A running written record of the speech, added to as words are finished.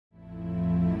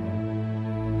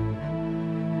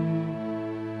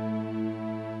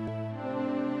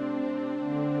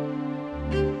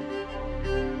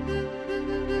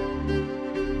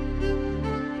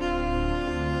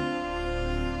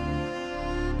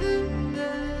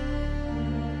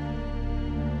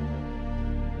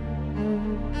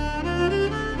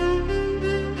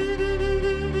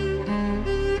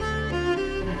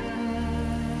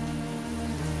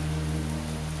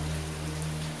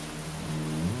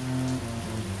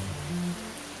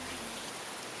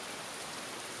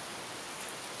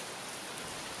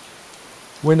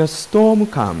When a storm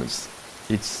comes,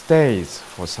 it stays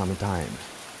for some time,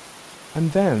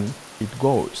 and then it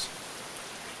goes.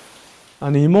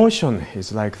 An emotion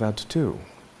is like that too.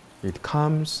 It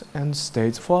comes and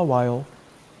stays for a while,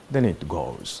 then it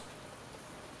goes.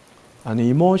 An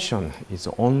emotion is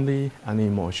only an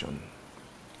emotion.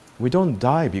 We don't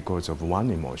die because of one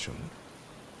emotion.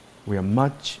 We are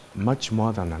much, much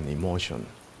more than an emotion.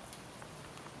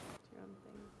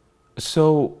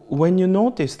 So when you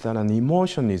notice that an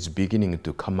emotion is beginning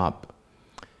to come up,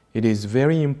 it is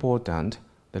very important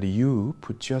that you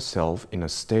put yourself in a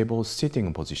stable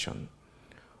sitting position,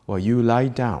 or you lie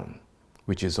down,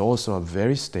 which is also a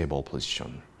very stable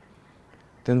position.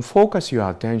 Then focus your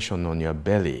attention on your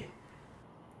belly.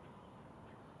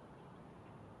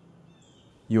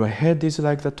 Your head is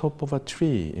like the top of a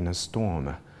tree in a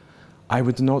storm. I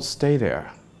would not stay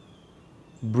there.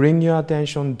 Bring your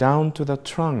attention down to the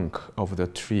trunk of the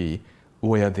tree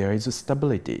where there is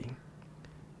stability.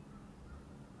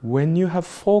 When you have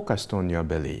focused on your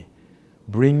belly,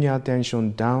 bring your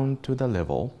attention down to the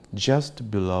level just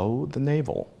below the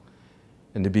navel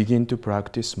and begin to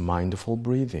practice mindful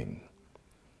breathing.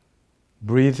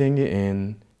 Breathing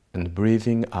in and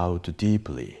breathing out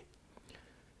deeply.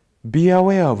 Be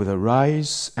aware of the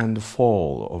rise and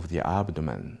fall of the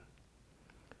abdomen.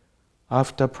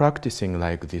 After practicing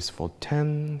like this for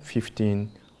 10,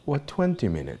 15, or 20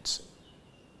 minutes,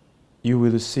 you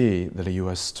will see that you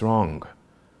are strong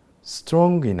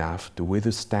enough to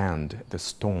withstand the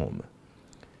storm.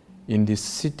 In this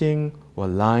sitting or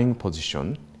lying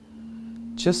position,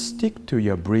 just stick to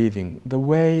your breathing the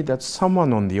way that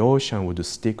someone on the ocean would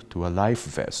stick to a life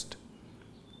vest.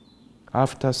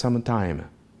 After some time,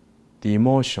 the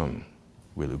emotion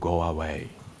will go away.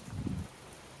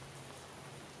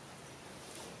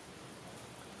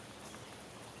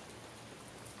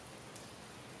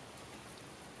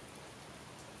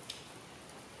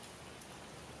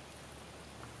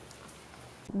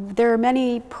 There are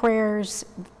many prayers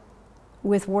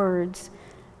with words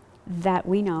that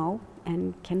we know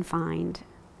and can find,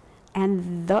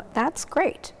 and that's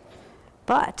great.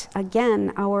 But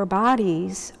again, our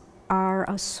bodies are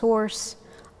a source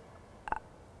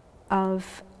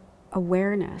of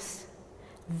awareness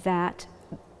that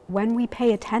when we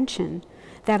pay attention,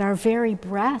 that our very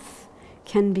breath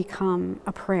can become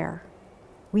a prayer.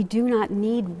 We do not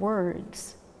need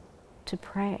words to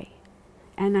pray.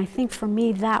 And I think for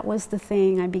me, that was the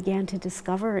thing I began to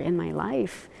discover in my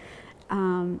life.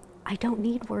 I don't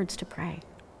need words to pray.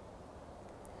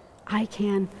 I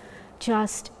can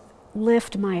just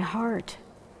lift my heart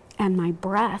and my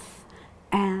breath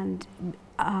and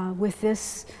with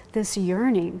this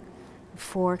yearning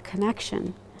for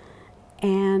connection.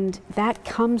 And that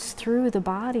comes through the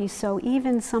body. So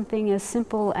even something as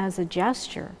simple as a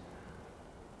gesture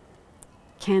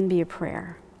can be a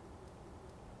prayer.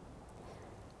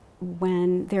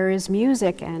 When there is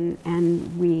music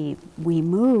and we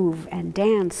move and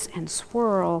dance and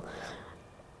swirl,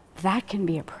 that can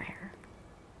be a prayer.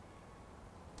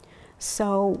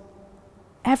 So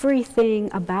everything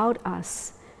about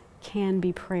us can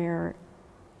be prayer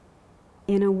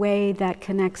in a way that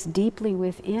connects deeply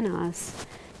within us,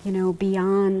 you know,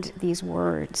 beyond these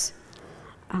words.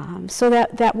 So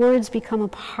that words become a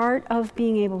part of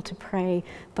being able to pray,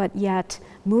 but yet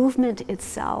movement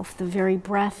itself, the very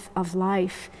breath of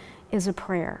life, is a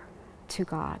prayer to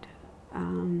God.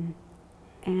 And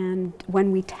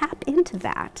when we tap into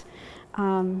that,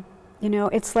 you know,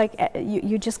 it's like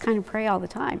you just kind of pray all the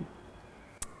time.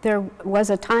 There was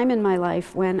a time in my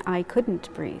life when I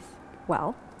couldn't breathe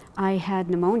well. I had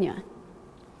pneumonia,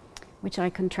 which I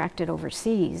contracted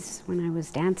overseas when I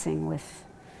was dancing with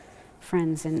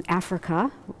friends in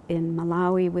Africa, in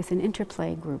Malawi, with an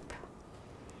interplay group.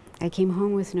 I came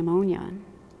home with pneumonia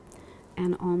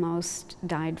and almost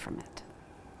died from it.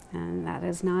 And that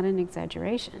is not an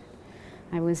exaggeration.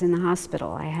 I was in the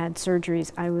hospital, I had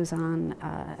surgeries, I was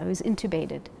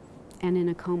intubated and in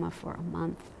a coma for a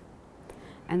month.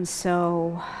 And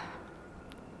so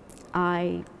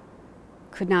I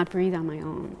could not breathe on my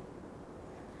own.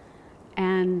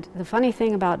 And the funny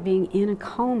thing about being in a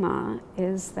coma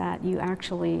is that you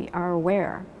actually are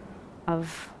aware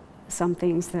of some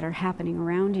things that are happening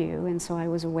around you. And so I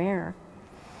was aware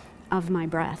of my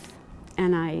breath.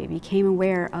 And I became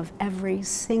aware of every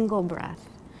single breath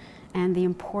and the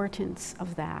importance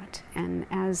of that. And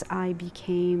as I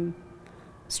became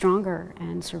stronger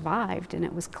and survived, and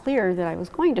it was clear that I was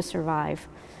going to survive,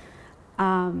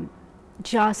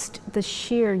 just the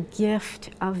sheer gift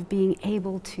of being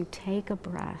able to take a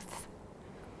breath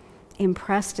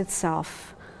impressed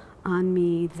itself on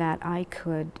me that I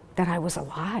was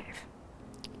alive.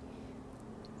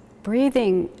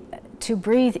 breathing, to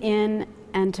breathe in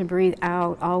and to breathe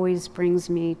out always brings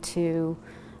me to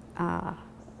a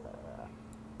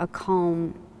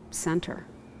calm center.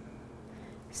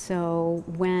 So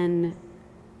when,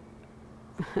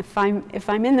 if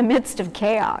I'm in the midst of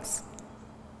chaos,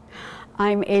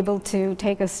 I'm able to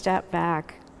take a step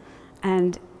back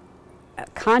and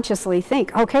consciously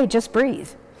think, okay, just breathe.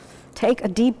 Take a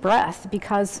deep breath,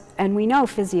 because, and we know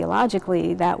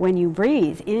physiologically that when you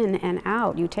breathe in and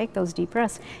out, you take those deep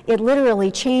breaths, it literally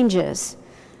changes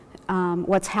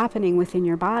what's happening within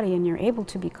your body, and you're able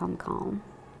to become calm.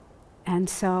 And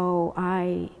so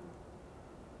I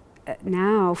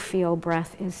now feel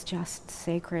breath is just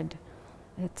sacred.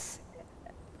 It's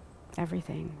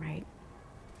everything, right?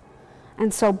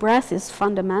 And so breath is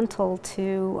fundamental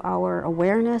to our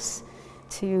awareness,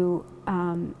 to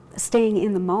staying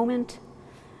in the moment,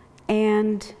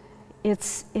 and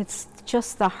it's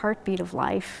just the heartbeat of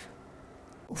life.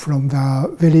 From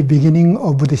the very beginning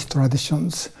of Buddhist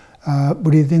traditions,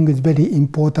 breathing is very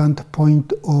important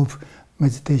point of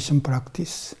meditation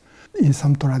practice. In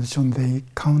some traditions, they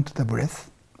count the breath,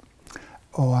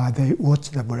 or they watch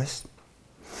the breath.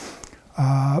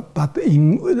 But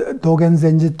in Dogen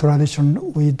Zenji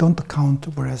tradition, we don't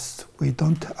count breath, we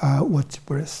don't watch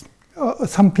breath.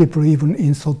 Some people, even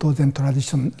in Soto Zen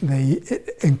tradition, they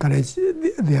encourage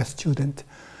their student.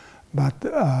 But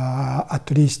at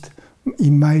least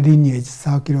in my lineage,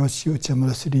 Sakiroshi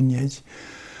Uchihamuro's lineage,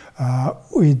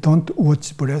 we don't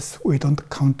watch breath, we don't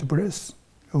count breath.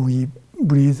 We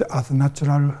breathe as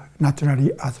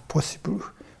naturally as possible.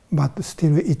 But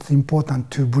still, it's important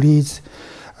to breathe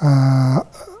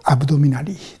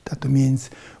abdominally. That means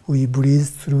we breathe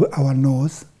through our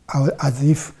nose as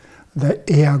if the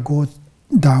air goes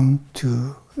down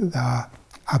to the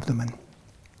abdomen.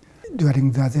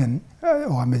 During the Zen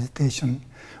or meditation,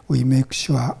 we make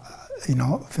sure,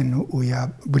 when we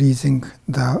are breathing,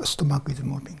 the stomach is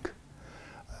moving.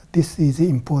 This is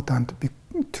important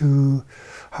to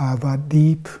have a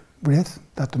deep breath.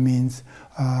 That means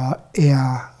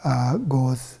air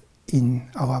goes in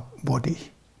our body.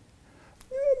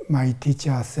 My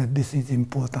teacher said this is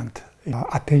important.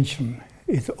 Attention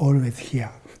is always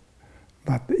here,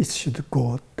 but it should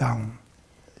go down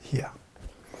here.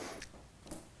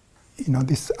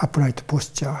 This upright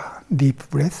posture, deep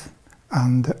breath,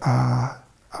 and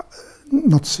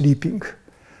not sleeping,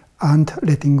 and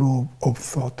letting go of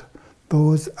thought.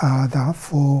 Those are the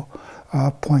 4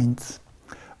 points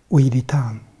we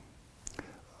return.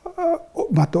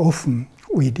 But often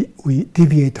we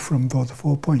deviate from those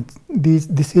 4 points.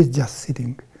 This is just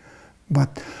sitting.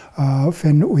 But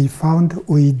when we found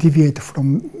we deviate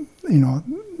from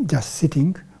just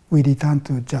sitting, we return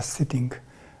to just sitting.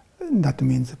 That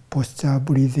means posture,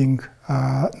 breathing,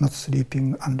 not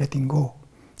sleeping, and letting go.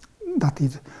 That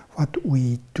is what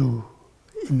we do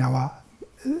in our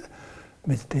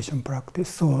meditation practice.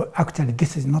 So actually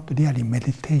this is not really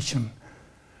meditation.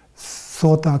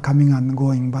 Thoughts are coming and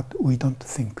going, but we don't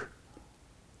think.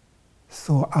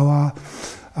 So our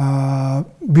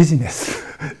business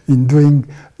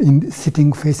in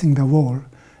sitting facing the wall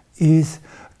is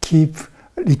keep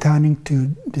returning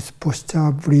to this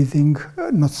posture, breathing,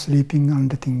 not sleeping, and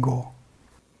letting go.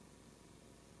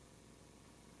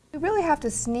 We really have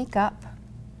to sneak up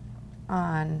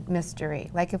on mystery.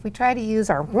 Like if we try to use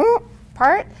our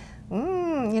part,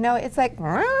 it's like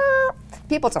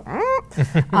people say,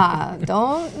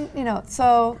 don't,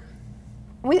 so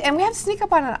we have to sneak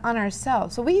up on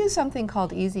ourselves. So we use something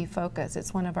called easy focus.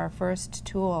 It's one of our first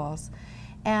tools.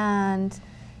 And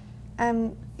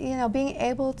being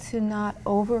able to not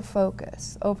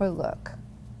over-focus, overlook,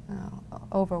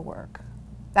 overwork.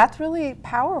 That's really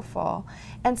powerful.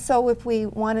 And so if we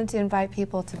wanted to invite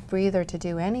people to breathe or to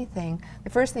do anything, the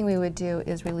first thing we would do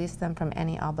is release them from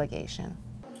any obligation.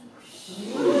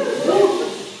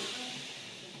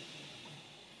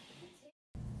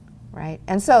 Right?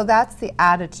 And so that's the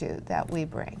attitude that we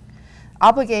bring.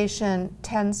 Obligation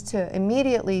tends to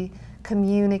immediately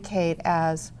communicate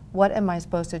as, what am I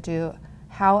supposed to do?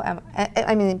 How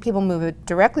am people move it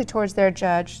directly towards their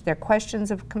judge, their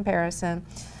questions of comparison.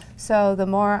 So the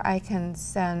more I can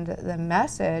send the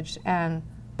message and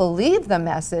believe the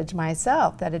message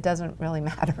myself that it doesn't really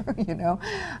matter,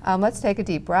 let's take a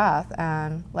deep breath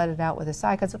and let it out with a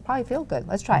sigh, because it'll probably feel good.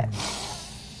 Let's try it.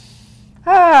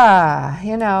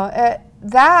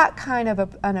 That kind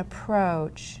of an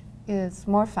approach is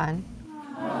more fun.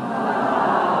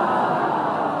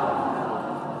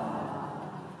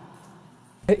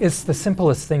 It's the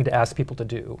simplest thing to ask people to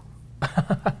do.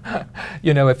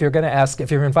 You know, if you're going to ask,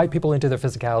 if you invite people into their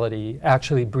physicality,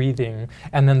 actually breathing,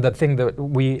 and then the thing that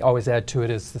we always add to it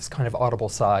is this kind of audible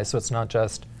sigh. So it's not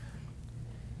just,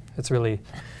 it's really,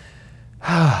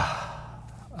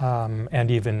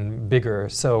 and even bigger.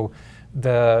 So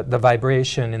the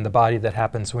vibration in the body that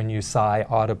happens when you sigh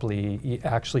audibly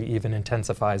actually even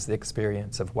intensifies the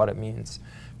experience of what it means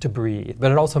to breathe.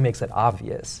 But it also makes it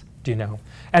obvious, do you know?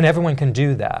 And everyone can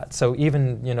do that. So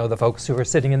even, you know, the folks who are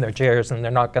sitting in their chairs and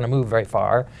they're not going to move very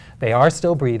far, they are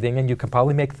still breathing, and you can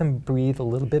probably make them breathe a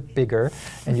little bit bigger,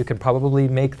 and you can probably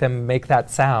make them make that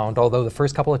sound, although the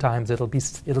first couple of times it'll be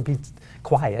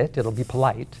quiet, it'll be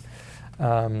polite.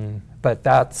 But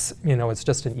that's, you know, it's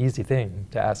just an easy thing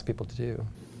to ask people to do.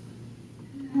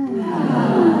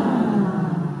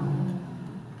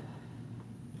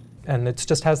 And it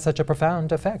just has such a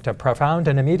profound effect, a profound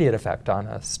and immediate effect on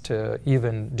us to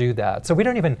even do that. So we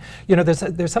don't even, you know,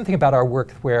 there's something about our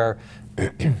work where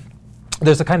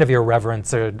there's a kind of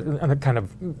irreverence, or a kind of,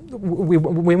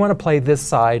 we want to play this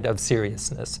side of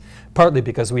seriousness, partly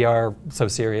because we are so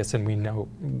serious and we know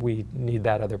we need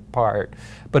that other part,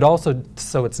 but also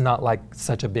so it's not like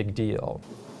such a big deal.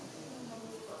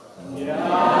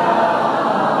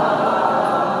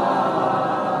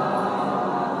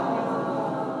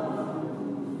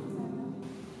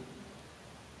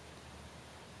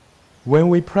 When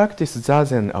we practice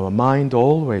Zazen, our mind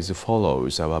always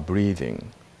follows our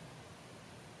breathing.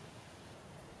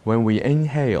 When we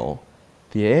inhale,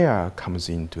 the air comes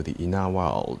into the inner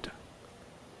world.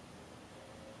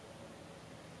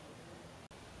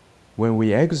 When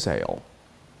we exhale,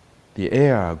 the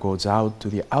air goes out to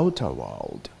the outer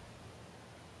world.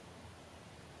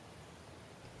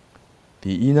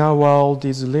 The inner world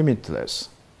is limitless,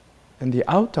 and the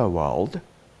outer world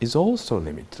is also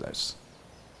limitless.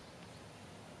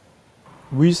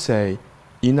 We say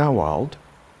inner world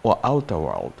or outer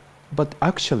world, but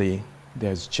actually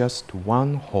there's just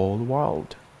one whole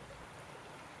world.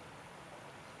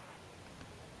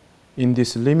 In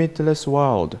this limitless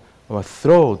world, our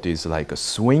throat is like a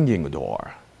swinging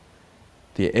door.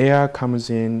 The air comes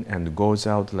in and goes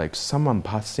out like someone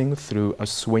passing through a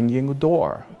swinging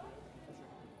door.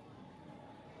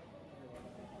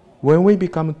 When we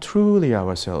become truly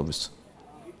ourselves,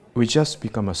 we just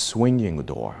become a swinging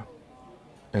door,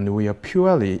 and we are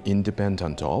purely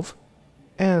independent of,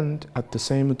 and at the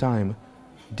same time,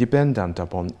 dependent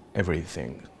upon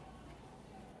everything.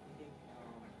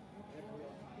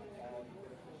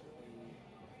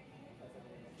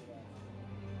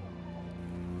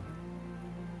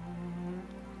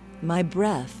 My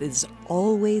breath is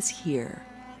always here,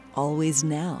 always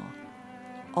now,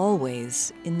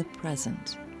 always in the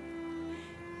present.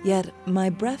 Yet my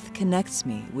breath connects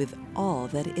me with all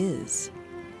that is.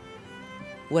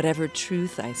 Whatever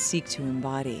truth I seek to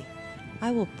embody, I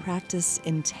will practice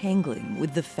entangling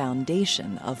with the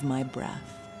foundation of my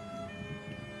breath.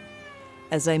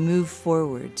 As I move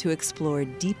forward to explore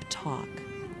deep talk,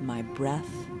 my breath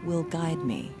will guide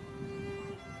me.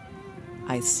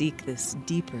 I seek this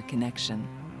deeper connection.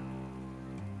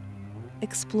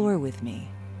 Explore with me.